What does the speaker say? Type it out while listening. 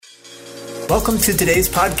Welcome to today's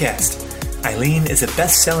podcast. Eileen is a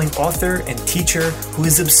best-selling author and teacher who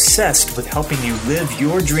is obsessed with helping you live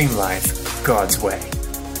your dream life God's way.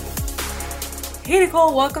 Hey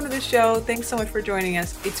Nicole, welcome to the show. Thanks so much for joining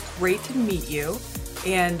us. It's great to meet you.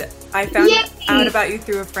 And I found out about you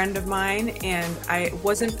through a friend of mine, and I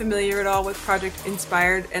wasn't familiar at all with Project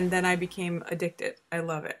Inspired, and then I became addicted. I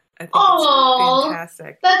love it. I think it's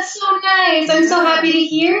fantastic. That's so nice. I'm so happy to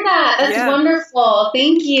hear that. That's wonderful.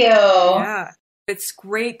 Thank you. Yeah. It's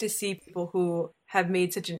great to see people who have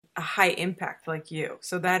made such a high impact like you.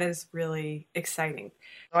 So that is really exciting.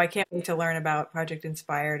 So I can't wait to learn about Project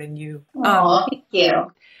Inspired and you. Thank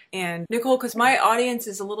you. And Nicole, because my audience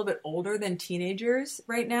is a little bit older than teenagers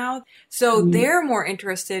right now. So they're more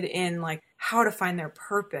interested in like how to find their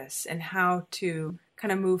purpose and how to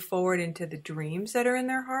kind of move forward into the dreams that are in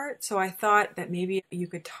their heart. So I thought that maybe you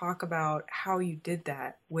could talk about how you did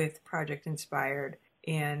that with Project Inspired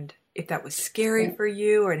and if that was scary for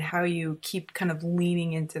you and how you keep kind of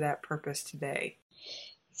leaning into that purpose today.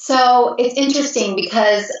 So it's interesting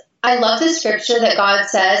because I love the scripture that God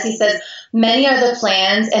says. He says, many are the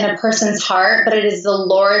plans in a person's heart, but it is the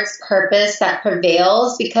Lord's purpose that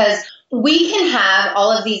prevails, because we can have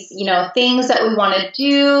all of these, things that we want to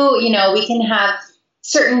do. We can have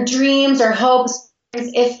certain dreams or hopes.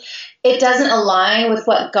 If it doesn't align with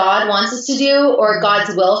what God wants us to do or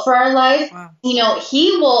God's will for our life,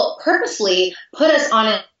 He will purposely put us on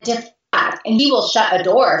a different path, and He will shut a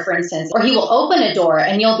door, for instance, or He will open a door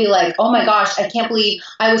and you'll be like, oh my gosh, I can't believe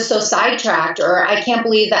I was so sidetracked, or I can't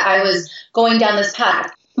believe that I was going down this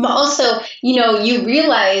path. But also, you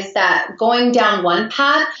realize that going down one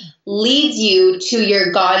path leads you to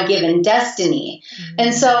your God-given destiny. Mm-hmm.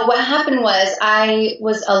 And so what happened was I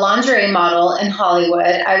was a lingerie model in Hollywood.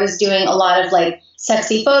 I was doing a lot of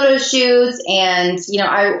sexy photo shoots, and,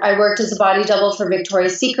 I worked as a body double for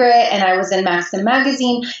Victoria's Secret, and I was in Maxim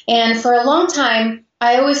magazine. And for a long time,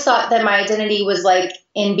 I always thought that my identity was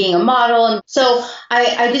in being a model. And so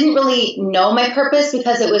I didn't really know my purpose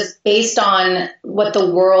because it was based on what the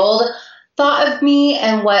world thought of me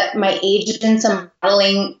and what my agents and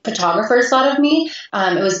modeling photographers thought of me.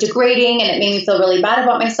 It was degrading and it made me feel really bad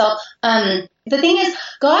about myself. The thing is,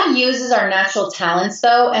 God uses our natural talents,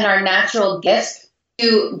 though, and our natural gifts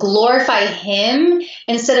to glorify Him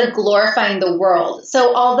instead of glorifying the world.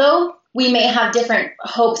 So although we may have different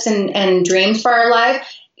hopes and dreams for our life,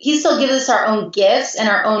 He still gives us our own gifts and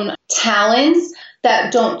our own talents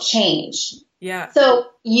that don't change. Yeah. So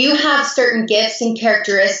you have certain gifts and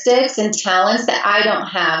characteristics and talents that I don't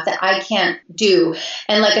have, that I can't do.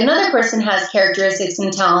 And another person has characteristics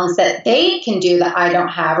and talents that they can do that I don't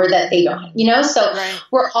have, or that they don't, So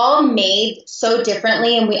We're all made so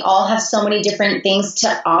differently, and we all have so many different things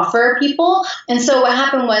to offer people. And so what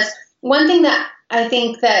happened was, one thing that I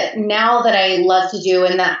think that now that I love to do,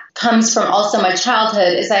 and that comes from also my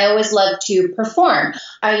childhood, is I always loved to perform.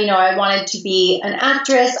 I wanted to be an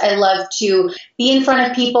actress. I love to be in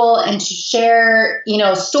front of people and to share,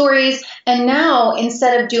 stories. And now,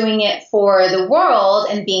 instead of doing it for the world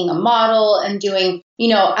and being a model and doing,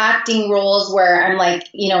 acting roles where I'm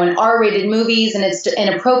in R-rated movies and it's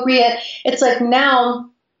inappropriate, it's now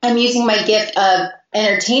I'm using my gift of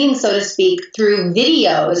entertaining, so to speak, through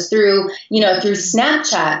videos, through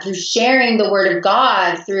Snapchat, through sharing the word of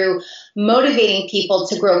God, through motivating people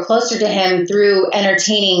to grow closer to Him, through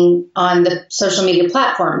entertaining on the social media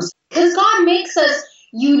platforms. Because God makes us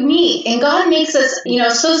unique, and God makes us,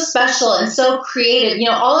 so special and so creative.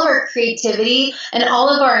 All of our creativity and all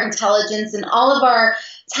of our intelligence and all of our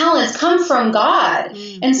talents come from God.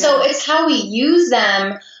 And so it's how we use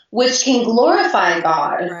them which can glorify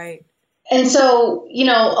God. Right. And so,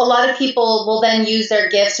 a lot of people will then use their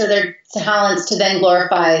gifts or their talents to then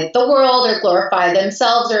glorify the world or glorify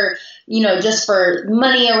themselves, or, just for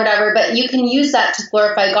money or whatever. But you can use that to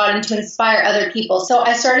glorify God and to inspire other people. So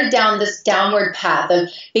I started down this downward path of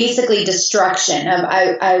basically destruction.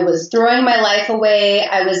 I was throwing my life away.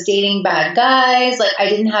 I was dating bad guys. I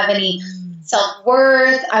didn't have any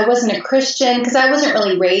self-worth. I wasn't a Christian because I wasn't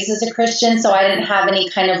really raised as a Christian. So I didn't have any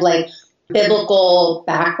kind of biblical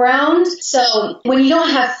background. So when you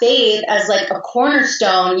don't have faith as a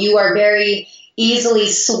cornerstone, you are very easily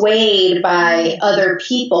swayed by other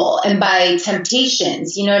people and by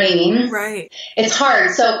temptations. You know what I mean? Right. It's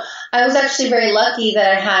hard. So I was actually very lucky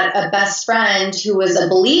that I had a best friend who was a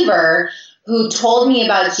believer, who told me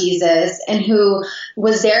about Jesus and who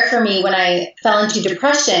was there for me when I fell into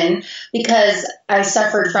depression, because I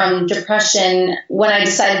suffered from depression when I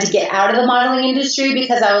decided to get out of the modeling industry,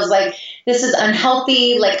 because I was like, this is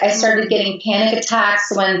unhealthy. I started getting panic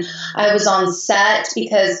attacks when I was on set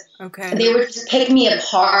because they would just pick me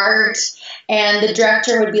apart And the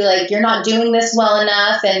director would be like, you're not doing this well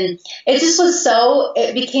enough. And it just was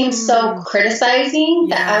it became so criticizing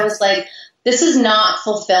that I was like, this is not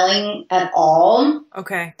fulfilling at all.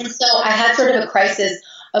 Okay. And so I had sort of a crisis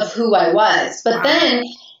of who I was. But then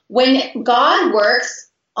when God works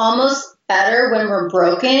almost better when we're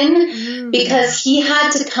broken, because he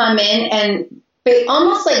had to come in and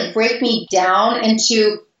almost like break me down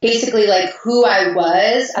into basically like who I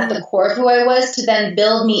was at the core of who I was, to then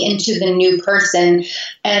build me into the new person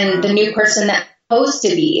and the new person that I'm supposed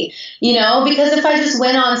to be, because if I just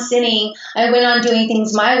went on sinning, I went on doing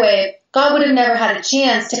things my way, God would have never had a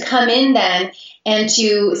chance to come in then and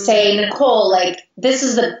to say, Nicole, like, this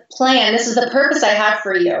is the plan, this is the purpose I have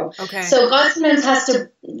for you. Okay. So God sometimes has to,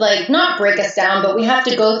 like, not break us down, but we have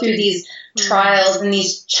to go through these trials and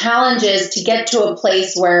these challenges to get to a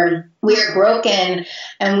place where we are broken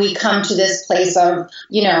and we come to this place of,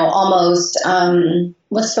 almost,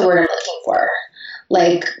 what's the word I'm looking for?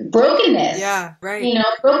 Like brokenness. Yeah, right.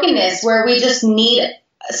 Brokenness where we just need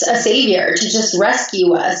a savior to just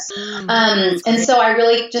rescue us. And so I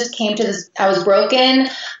really just came to this, I was broken.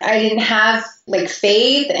 I didn't have like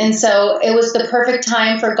faith. And so it was the perfect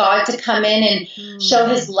time for God to come in and show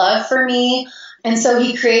his love for me. And so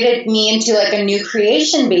he created me into like a new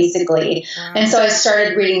creation, basically. Wow. And so I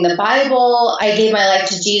started reading the Bible. I gave my life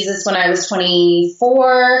to Jesus when I was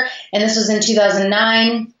 24, and this was in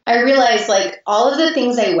 2009. I realized like all of the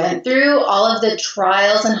things I went through, all of the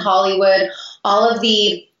trials in Hollywood, all of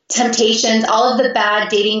the temptations, all of the bad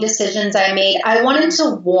dating decisions I made, I wanted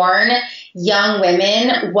to warn young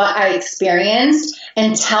women what I experienced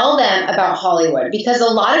and tell them about Hollywood, because a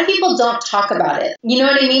lot of people don't talk about it. You know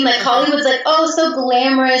what I mean? Like Hollywood's like, oh, so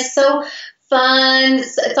glamorous, so fun.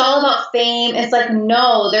 It's all about fame. It's like,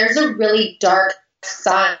 no, there's a really dark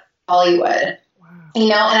side of Hollywood,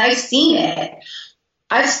 and I've seen it.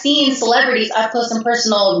 I've seen celebrities up close and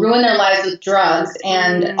personal ruin their lives with drugs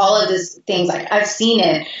and all of these things. Like I've seen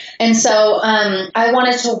it. And so I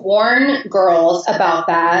wanted to warn girls about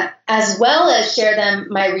that, as well as share them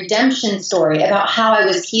my redemption story about how I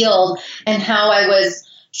was healed and how I was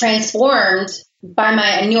transformed by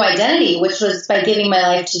my new identity, which was by giving my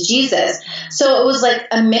life to Jesus. So it was like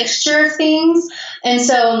a mixture of things. And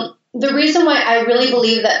so the reason why I really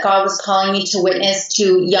believe that God was calling me to witness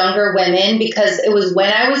to younger women, because it was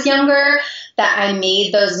when I was younger that I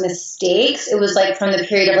made those mistakes. It was like from the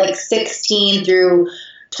period of like 16 through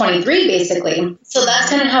 23, basically. So that's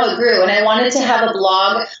kind of how it grew. And I wanted to have a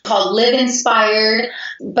blog called Live Inspired,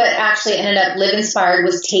 but actually ended up Live Inspired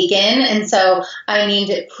was taken. And so I named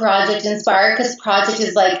it Project Inspired, because project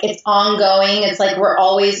is like, it's ongoing. It's like, we're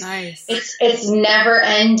always, it's never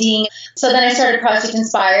ending. So then I started Project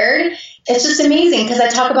Inspired. It's just amazing because I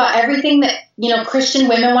talk about everything that, Christian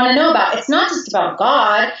women want to know about. It's not just about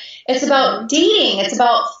God. It's about dating. It's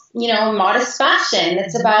about, modest fashion.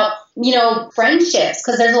 It's about, friendships,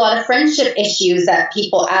 because there's a lot of friendship issues that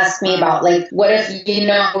people ask me about. Like, what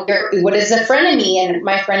if, what is a frenemy and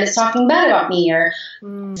my friend is talking bad about me? Or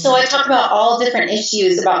so I talk about all different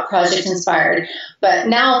issues about Project Inspired. But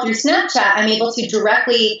now through Snapchat, I'm able to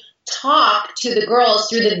directly talk to the girls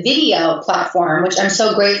through the video platform, which I'm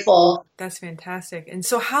so grateful. That's fantastic. And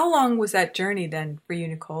so how long was that journey then for you,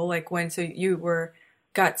 Nicole? Like so you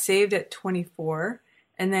got saved at 24,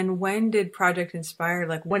 and then when did Project Inspire,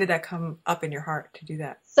 like when did that come up in your heart to do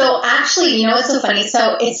that? So actually, what's so funny?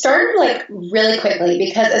 So it started like really quickly,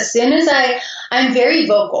 because as soon as I'm very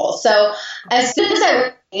vocal. So as soon as I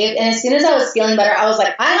was saved and as soon as I was feeling better, I was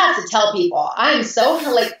like, I have to tell people. I'm so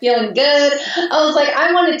like feeling good. I was like,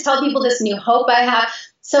 I want to tell people this new hope I have.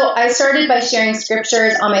 So I started by sharing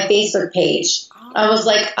scriptures on my Facebook page. I was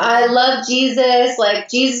like, I love Jesus. Like,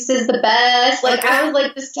 Jesus is the best. Like, I was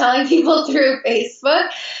like just telling people through Facebook.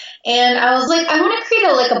 And I was like, I want to create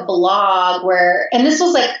a blog where, and this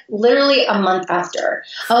was like literally a month after,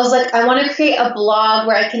 I was like, I want to create a blog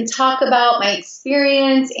where I can talk about my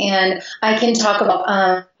experience and I can talk about,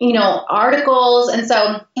 articles. And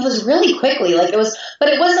so it was really quickly, but it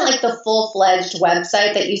wasn't like the full-fledged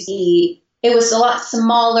website that you see. It was a lot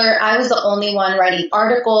smaller. I was the only one writing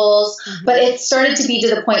articles, but it started to be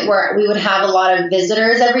to the point where we would have a lot of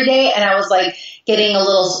visitors every day. And I was like getting a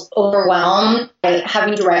little overwhelmed by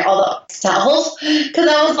having to write all the stuff, because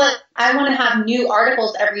I was like, I want to have new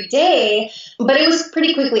articles every day. But it was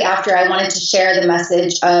pretty quickly after I wanted to share the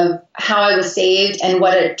message of how I was saved and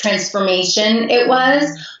what a transformation it was.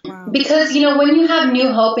 Wow. Because, when you have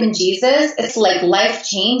new hope in Jesus, it's like life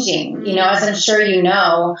changing, as I'm sure you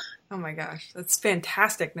know. Oh my gosh, that's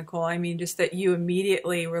fantastic, Nicole. I mean, just that you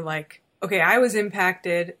immediately were like, okay, I was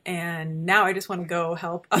impacted and now I just want to go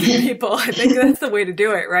help other people. I think that's the way to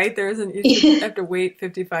do it, right? You shouldn't have to wait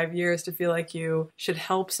 55 years to feel like you should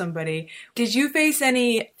help somebody. Did you face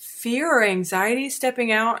any fear or anxiety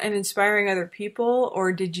stepping out and inspiring other people?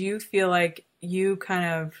 Or did you feel like you kind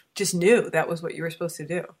of just knew that was what you were supposed to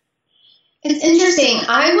do? It's interesting.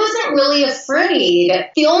 I wasn't really afraid.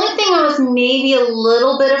 The only thing I was maybe a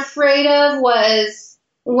little bit afraid of was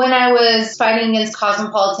when I was fighting against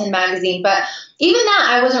Cosmopolitan magazine, but even that,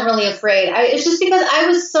 I wasn't really afraid. It's just because I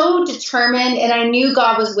was so determined and I knew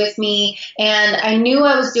God was with me and I knew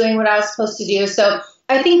I was doing what I was supposed to do. So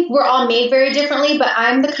I think we're all made very differently, but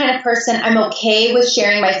I'm the kind of person, I'm okay with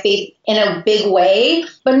sharing my faith in a big way,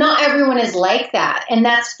 but not everyone is like that. And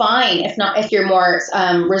that's fine if you're more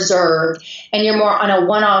reserved and you're more on a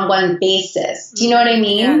one-on-one basis. Do you know what I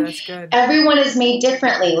mean? Yeah, that's good. Everyone is made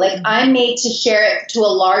differently. Like I'm made to share it to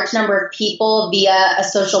a large number of people via a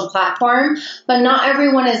social platform, but not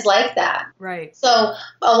everyone is like that. Right. So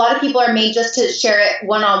a lot of people are made just to share it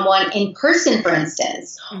one-on-one in person, for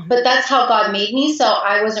instance, but that's how God made me. So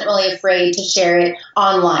I wasn't really afraid to share it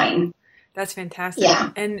online. That's fantastic.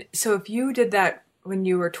 Yeah. And so if you did that when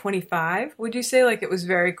you were 25, would you say like it was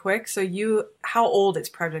very quick? So how old is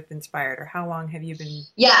Project Inspired, or how long have you been?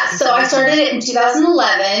 Yeah. So I started it in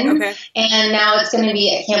 2011 Okay. And now it's going to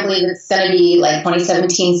be, I can't believe it's going to be like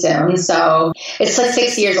 2017 soon. So it's like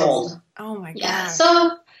 6 years old. Oh my God. Yeah.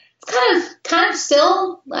 So it's kind of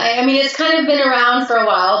still, I mean, it's kind of been around for a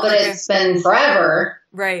while, but It's been forever.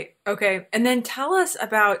 Right. Okay. And then tell us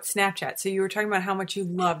about Snapchat. So you were talking about how much you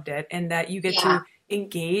loved it and that you get to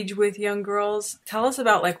engage with young girls. Tell us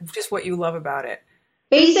about like just what you love about it.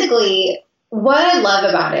 Basically, what I love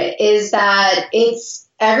about it is that it's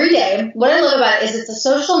every day. What I love about it is it's a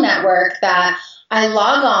social network that I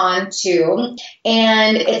log on to,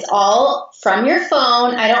 and it's all from your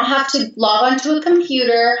phone. I don't have to log onto a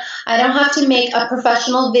computer. I don't have to make a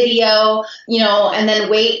professional video, and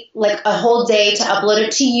then wait like a whole day to upload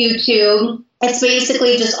it to YouTube. It's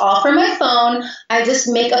basically just all from my phone. I just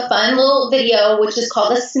make a fun little video, which is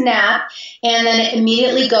called a snap, and then it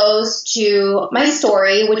immediately goes to my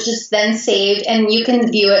story, which is then saved, and you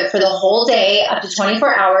can view it for the whole day, up to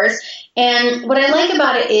 24 hours. And what I like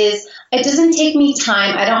about it is it doesn't take me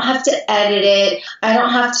time. I don't have to edit it. I don't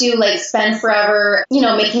have to like spend forever,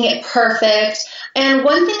 making it perfect. And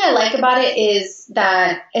one thing I like about it is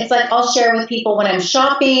that it's like I'll share with people when I'm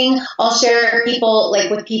shopping. I'll share with people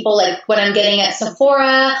when I'm getting at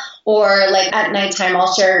Sephora, or like at nighttime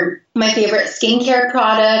I'll share my favorite skincare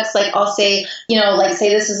products. Like I'll say, say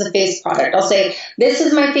this is a face product. I'll say this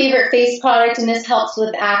is my favorite face product and this helps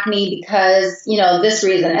with acne because, this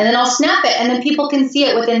reason. And then I'll snap it and then people can see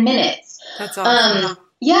it within minutes. That's awesome.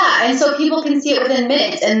 Yeah, and so people can see it within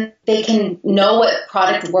minutes and they can know what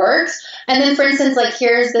product works. And then, for instance, like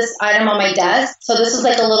here's this item on my desk. So this is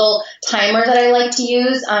like a little timer that I like to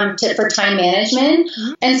use for time management.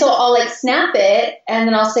 Mm-hmm. And so I'll like snap it and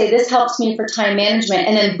then I'll say this helps me for time management.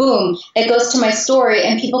 And then boom, it goes to my story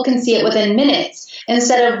and people can see it within minutes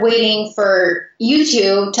instead of waiting for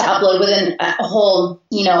YouTube to upload within a whole,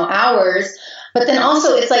 hours. But then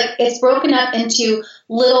also it's broken up into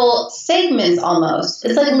little segments almost.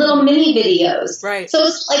 It's like little mini videos. Right. So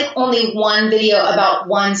it's like only one video about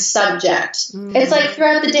one subject. Mm. It's like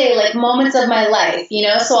throughout the day, like moments of my life,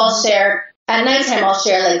 So I'll share, at nighttime I'll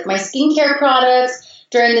share like my skincare products.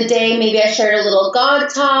 During the day, maybe I shared a little God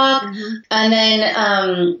talk. Mm-hmm. And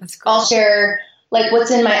then cool. I'll share like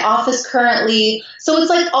what's in my office currently. So it's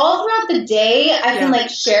like all throughout the day, I can like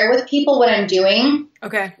share with people what I'm doing.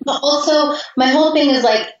 Okay. But also my whole thing is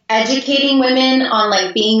like educating women on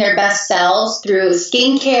like being their best selves through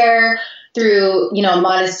skincare, through,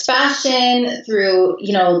 modest fashion, through,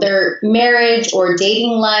 their marriage or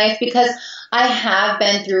dating life, because I have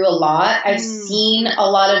been through a lot. I've seen a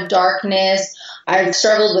lot of darkness. I've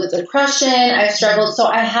struggled with depression. So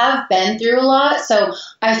I have been through a lot. So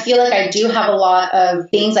I feel like I do have a lot of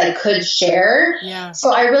things I could share. Yeah.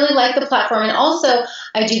 So I really like the platform. And also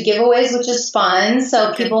I do giveaways, which is fun.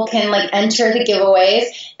 So people can like enter the giveaways.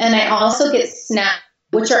 And I also get snaps,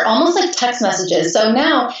 which are almost like text messages. So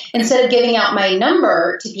now instead of giving out my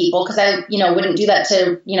number to people, because I, wouldn't do that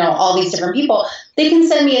to, all these different people, they can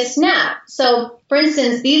send me a snap. So for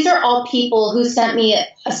instance, these are all people who sent me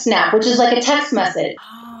a snap, which is like a text message.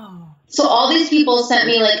 Oh. So all these people sent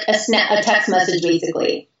me like a text message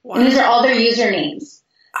basically. Wow. And these are all their usernames.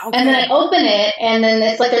 Okay. And then I open it and then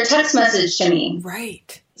it's like their text message to me.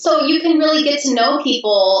 Right. So you can really get to know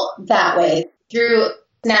people that way through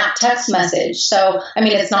snap text message. So, I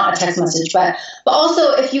mean, it's not a text message, but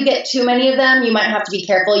also if you get too many of them, you might have to be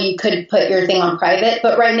careful. You could put your thing on private,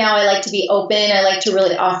 but right now I like to be open. I like to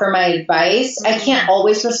really offer my advice. I can't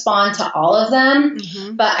always respond to all of them,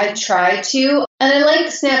 but I try to. And I like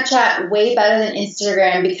Snapchat way better than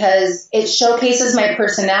Instagram because it showcases my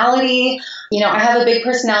personality. You know, I have a big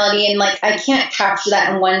personality and like I can't capture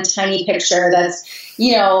that in one tiny picture that's,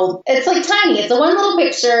 you know, it's like tiny. It's a one little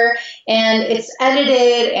picture and it's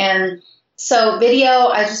edited. And so video,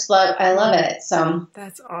 I love it. So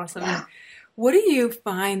that's awesome. Yeah. What do you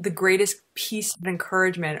find the greatest piece of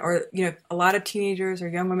encouragement, or, you know, a lot of teenagers or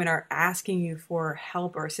young women are asking you for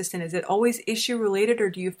help or assistance? Is it always issue related, or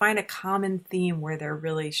do you find a common theme where they're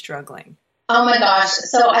really struggling? Oh my gosh.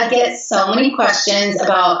 So I get so many questions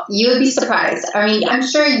about, you would be surprised. I mean, I'm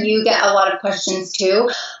sure you get a lot of questions too,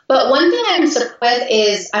 but one thing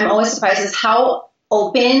I'm always surprised is how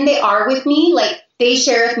open they are with me. Like they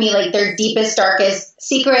share with me like their deepest, darkest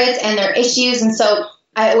secrets and their issues. And so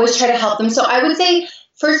I always try to help them. So I would say,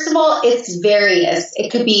 first of all, it's various.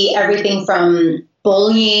 It could be everything from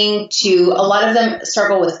bullying to, a lot of them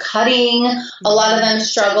struggle with cutting. A lot of them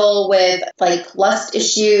struggle with like lust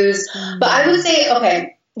issues. But I would say,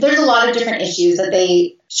 okay, there's a lot of different issues that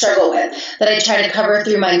they struggle with that I try to cover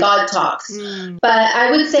through my God Talks. But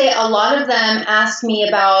I would say a lot of them ask me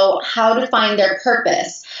about how to find their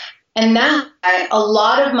purpose. And a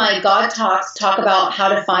lot of my God Talks talk about how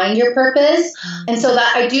to find your purpose. And so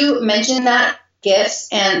that I do mention that gifts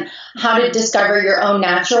and how to discover your own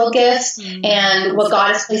natural gifts and what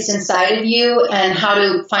God has placed inside of you and how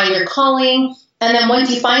to find your calling. And then once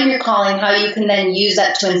you find your calling, how you can then use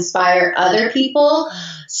that to inspire other people.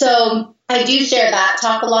 So I do share that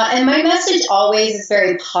talk a lot. And my message always is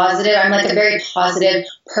very positive. I'm like a very positive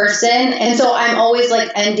person. And so I'm always like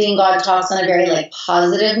ending God Talks on a very like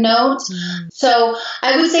positive note. So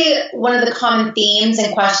I would say one of the common themes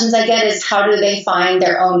and questions I get is how do they find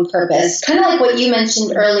their own purpose? Kind of like what you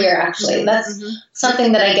mentioned earlier, actually. That's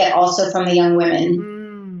something that I get also from the young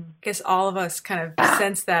women. I guess all of us kind of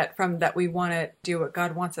sense that we want to do what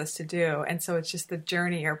God wants us to do. And so it's just the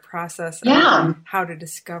journey or process of how to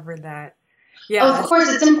discover that. Yeah, of course,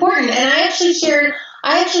 it's important. And I actually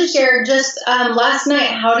shared just last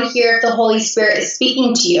night how to hear if the Holy Spirit is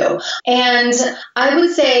speaking to you. And I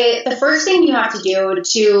would say the first thing you have to do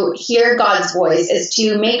to hear God's voice is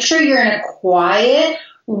to make sure you're in a quiet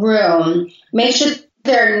room. Make sure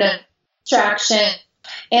there are no distractions.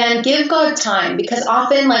 And give God time, because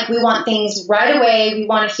often like we want things right away. We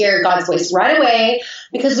want to hear God's voice right away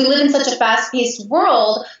because we live in such a fast-paced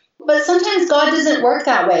world. But sometimes God doesn't work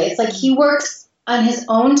that way. It's like he works on his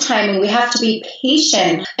own timing. We have to be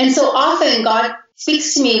patient. And so often God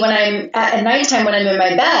speaks to me when I'm at nighttime when I'm in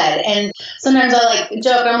my bed. And sometimes I like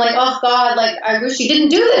joke. I'm like, oh God, like I wish you didn't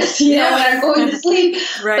do this, you know, when I'm going to sleep.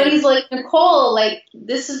 Right. But he's like, Nicole, like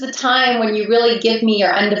this is the time when you really give me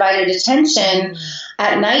your undivided attention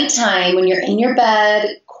at nighttime when you're in your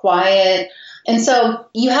bed, quiet. And so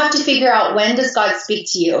you have to figure out, when does God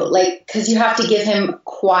speak to you? Like, because you have to give him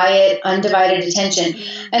quiet, undivided attention.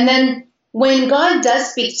 And then when God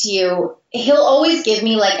does speak to you, he'll always give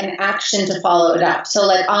me like an action to follow it up. So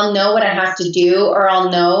like I'll know what I have to do, or I'll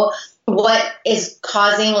know what is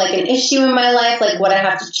causing like an issue in my life, like what I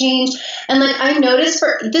have to change. And like I noticed,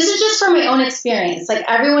 this is just from my own experience, like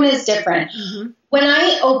everyone is different. When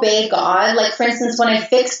I obey God, like for instance, when I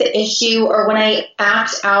fix the issue or when I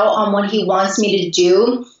act out on what he wants me to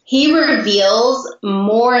do, he reveals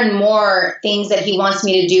more and more things that he wants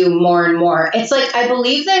me to do more and more. It's like, I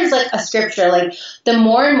believe there's like a scripture, like the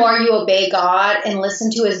more and more you obey God and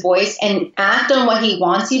listen to his voice and act on what he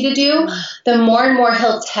wants you to do, the more and more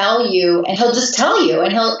he'll tell you, and he'll just tell you,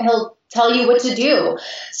 and he'll tell you what to do.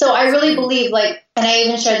 So I really believe, like, and I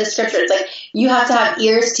even shared the scripture, it's like you have to have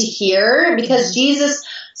ears to hear, because Jesus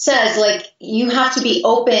says, like, you have to be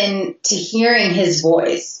open to hearing his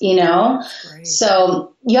voice, you know?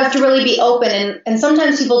 So you have to really be open. And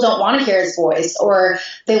sometimes people don't want to hear his voice, or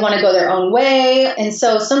they want to go their own way. And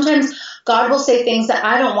so sometimes God will say things that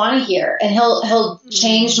I don't want to hear, and he'll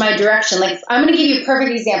change my direction. Like, I'm going to give you a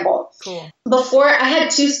perfect example. Cool. Before, I had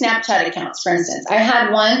 2 Snapchat accounts, for instance. I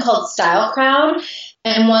had one called Style Crowd,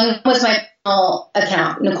 and one was my personal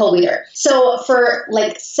account, Nicole Weider. So for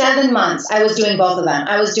like 7 months, I was doing both of them.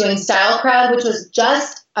 I was doing Style Crowd, which was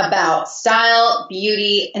just about style,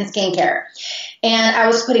 beauty, and skincare. And I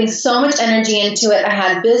was putting so much energy into it. I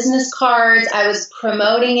had business cards. I was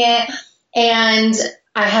promoting it. And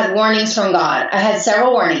I had warnings from God. I had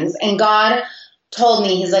several warnings. And God told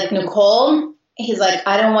me, he's like, Nicole, he's like,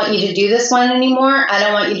 I don't want you to do this one anymore. I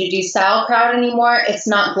don't want you to do Style Crowd anymore. It's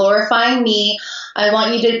not glorifying me. I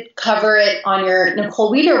want you to cover it on your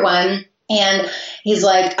Nicole Weider one. And he's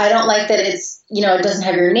like, I don't like that it's, it doesn't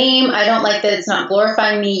have your name. I don't like that it's not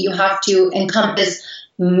glorifying me. You have to encompass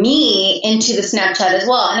me into the Snapchat as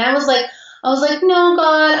well. And I was like, no,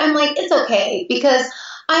 God, I'm like, it's okay because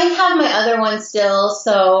I have my other one still.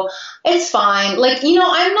 So it's fine. Like,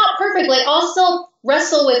 I'm not perfect. Like, I'll still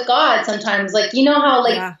wrestle with God sometimes. Like, how,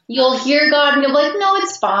 like, you'll hear God and you'll be like, no,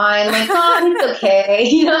 it's fine. Like, God, it's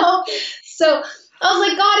okay. So I was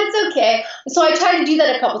like, God, it's okay. So I tried to do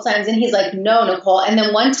that a couple times and he's like, no, Nicole. And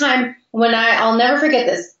then one time when I'll never forget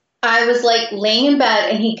this, I was like laying in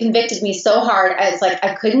bed and he convicted me so hard. It's like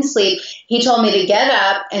I couldn't sleep. He told me to get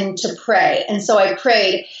up and to pray. And so I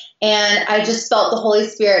prayed and I just felt the Holy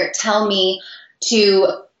Spirit tell me to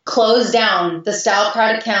close down the Style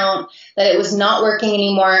Proud account, that it was not working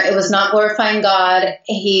anymore. It was not glorifying God.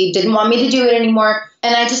 He didn't want me to do it anymore.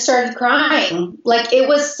 And I just started crying. Like it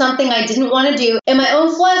was something I didn't want to do. In my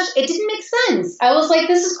own flesh, it didn't make sense. I was like,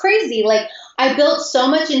 this is crazy. Like I built so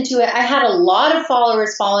much into it. I had a lot of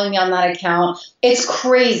followers following me on that account. It's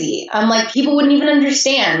crazy. I'm like, people wouldn't even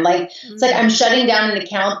understand. Like, it's like I'm shutting down an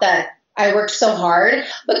account that I worked so hard,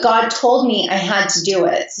 but God told me I had to do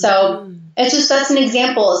it. So it's just, that's an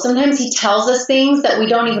example. Sometimes he tells us things that we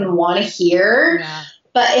don't even want to hear. Yeah.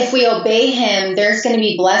 But if we obey him, there's going to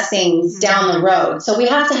be blessings down the road. So we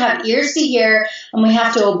have to have ears to hear and we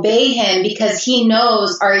have to obey him because he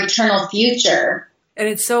knows our eternal future. And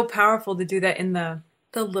it's so powerful to do that in the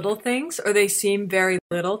little things, or they seem very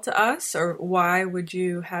little to us, or why would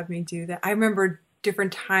you have me do that? I remember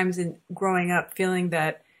different times in growing up feeling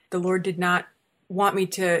that the Lord did not want me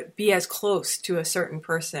to be as close to a certain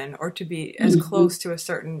person or to be as close to a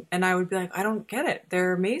certain, and I would be like, I don't get it.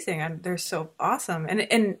 They're amazing. And they're so awesome.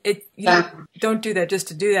 And it, don't do that just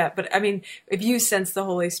to do that. But I mean, if you sense the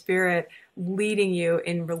Holy Spirit leading you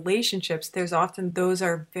in relationships, there's often, those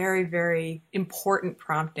are very, very important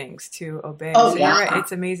promptings to obey. Oh, so yeah. You're right.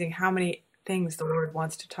 It's amazing how many things the Lord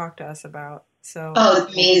wants to talk to us about. So,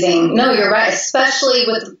 it's amazing. No, you're right. Especially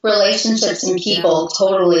with relationships and people. Yeah.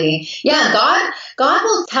 Totally. Yeah. God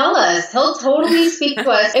will tell us. He'll totally speak to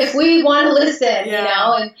us if we want to listen,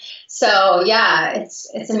 and so, yeah,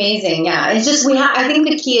 it's amazing. Yeah. It's just, I think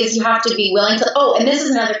the key is you have to be willing to, and this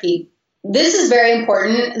is another key. This is very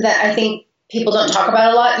important that I think people don't talk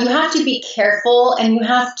about a lot. You have to be careful and you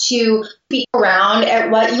have to be around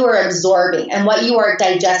at what you are absorbing and what you are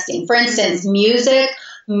digesting. For instance, music,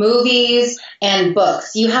 movies, and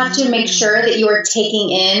books. You have to make sure that you are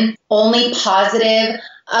taking in only positive,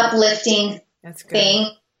 uplifting things.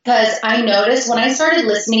 Because I noticed when I started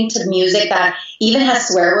listening to music that even has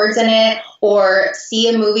swear words in it, or see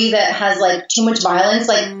a movie that has like too much violence,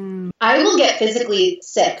 like I will get physically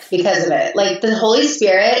sick because of it. Like the Holy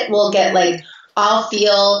Spirit will get like, I'll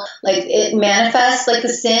feel like it manifests, like the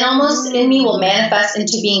sin almost in me will manifest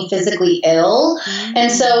into being physically ill. And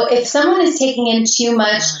so if someone is taking in too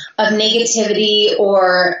much of negativity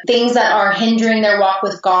or things that are hindering their walk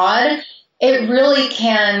with God, it really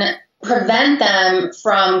can prevent them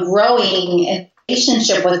from growing in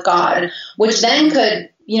relationship with God, which then could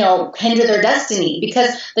hinder their destiny, because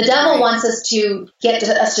the devil wants us to get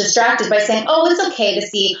us distracted by saying, it's okay to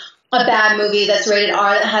see a bad movie that's rated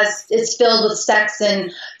R that it's filled with sex and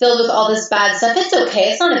filled with all this bad stuff. It's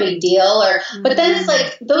okay. It's not a big deal. But then it's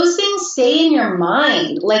like those things stay in your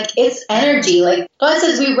mind. Like it's energy. Like God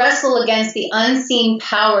says, we wrestle against the unseen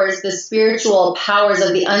powers, the spiritual powers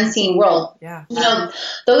of the unseen world. Yeah.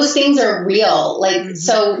 Those things are real. Like,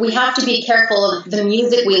 so we have to be careful of the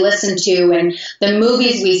music we listen to and the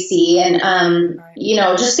movies we see and,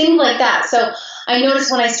 just things like that. So I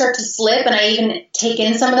notice when I start to slip and I even take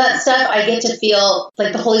in some of that stuff, I get to feel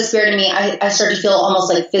like the Holy Spirit in me. I start to feel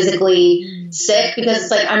almost like physically sick, because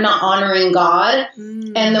it's like I'm not honoring God.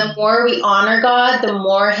 And the more we honor God, the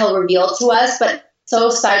more he'll reveal to us. But so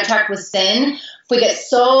sidetracked with sin, if we get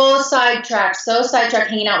so sidetracked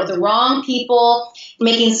hanging out with the wrong people,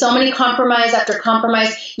 making so many compromise after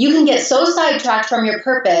compromise, you can get so sidetracked from your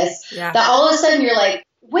purpose that all of a sudden you're like,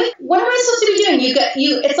 wait, what am I supposed to be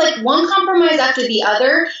doing? It's like one compromise after the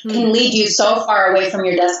other can lead you so far away from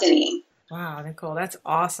your destiny. Wow, Nicole, that's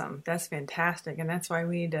awesome. That's fantastic. And that's why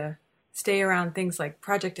we need to stay around things like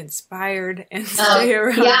Project Inspired and stay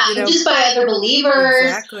around. Yeah, just by other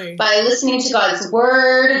believers, by listening to God's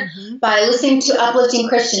word, by listening to uplifting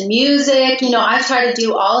Christian music. I try to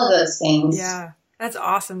do all of those things. Yeah. That's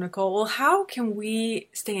awesome, Nicole. Well, how can we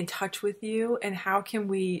stay in touch with you, and how can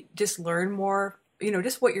we just learn more,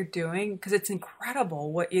 just what you're doing? Because it's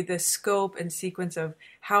incredible the scope and sequence of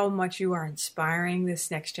how much you are inspiring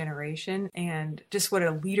this next generation and just what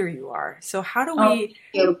a leader you are. So how do we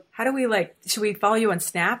should we follow you on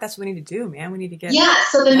Snap? That's what we need to do, man. We need to get. Yeah.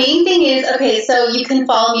 So the main thing is, okay, so you can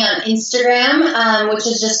follow me on Instagram, which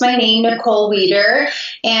is just my name, Nicole Weider.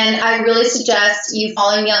 And I really suggest you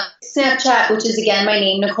following me on Snapchat, which is again my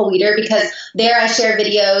name, Nicole Weider, because there I share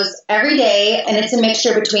videos every day, and it's a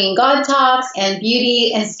mixture between God talks and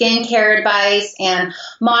beauty and skincare advice and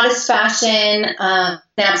modest fashion,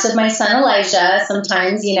 snaps of my son Elijah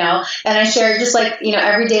sometimes, and I share just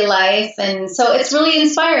everyday life. And so it's really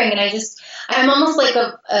inspiring. And I'm almost like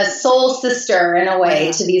a soul sister in a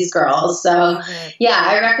way to these girls. So yeah,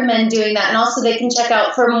 I recommend doing that. And also they can check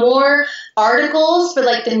out for more articles, for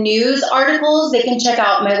the news articles, they can check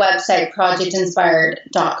out my website,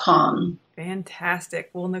 projectinspired.com. Fantastic.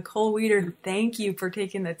 Well, Nicole Weider, thank you for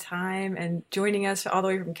taking the time and joining us all the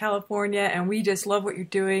way from California. And we just love what you're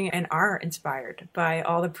doing and are inspired by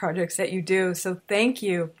all the projects that you do. So thank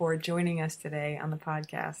you for joining us today on the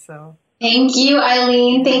podcast. Thank you,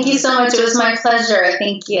 Eileen. Thank you so much. It was my pleasure.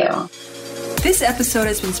 Thank you. This episode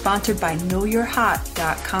has been sponsored by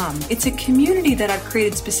KnowYourHot.com. It's a community that I've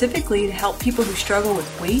created specifically to help people who struggle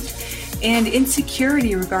with weight and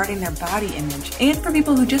insecurity regarding their body image, and for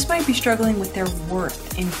people who just might be struggling with their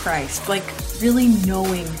worth in Christ, like really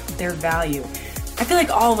knowing their value. I feel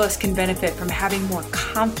like all of us can benefit from having more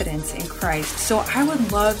confidence in Christ, so I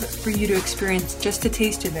would love for you to experience just a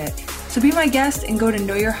taste of it. So be my guest and go to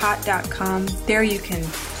knowyourhot.com. There you can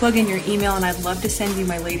plug in your email, and I'd love to send you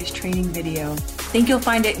my latest training video. I think you'll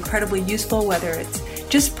find it incredibly useful, whether it's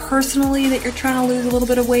just personally that you're trying to lose a little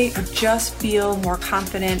bit of weight, or just feel more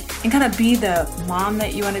confident and kind of be the mom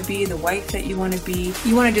that you want to be, the wife that you want to be.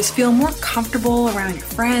 You want to just feel more comfortable around your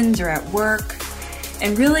friends or at work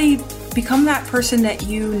and really become that person that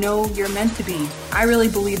you know you're meant to be. I really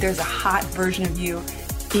believe there's a hot version of you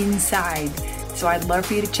inside. So I'd love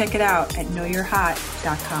for you to check it out at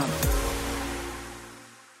knowyourhot.com.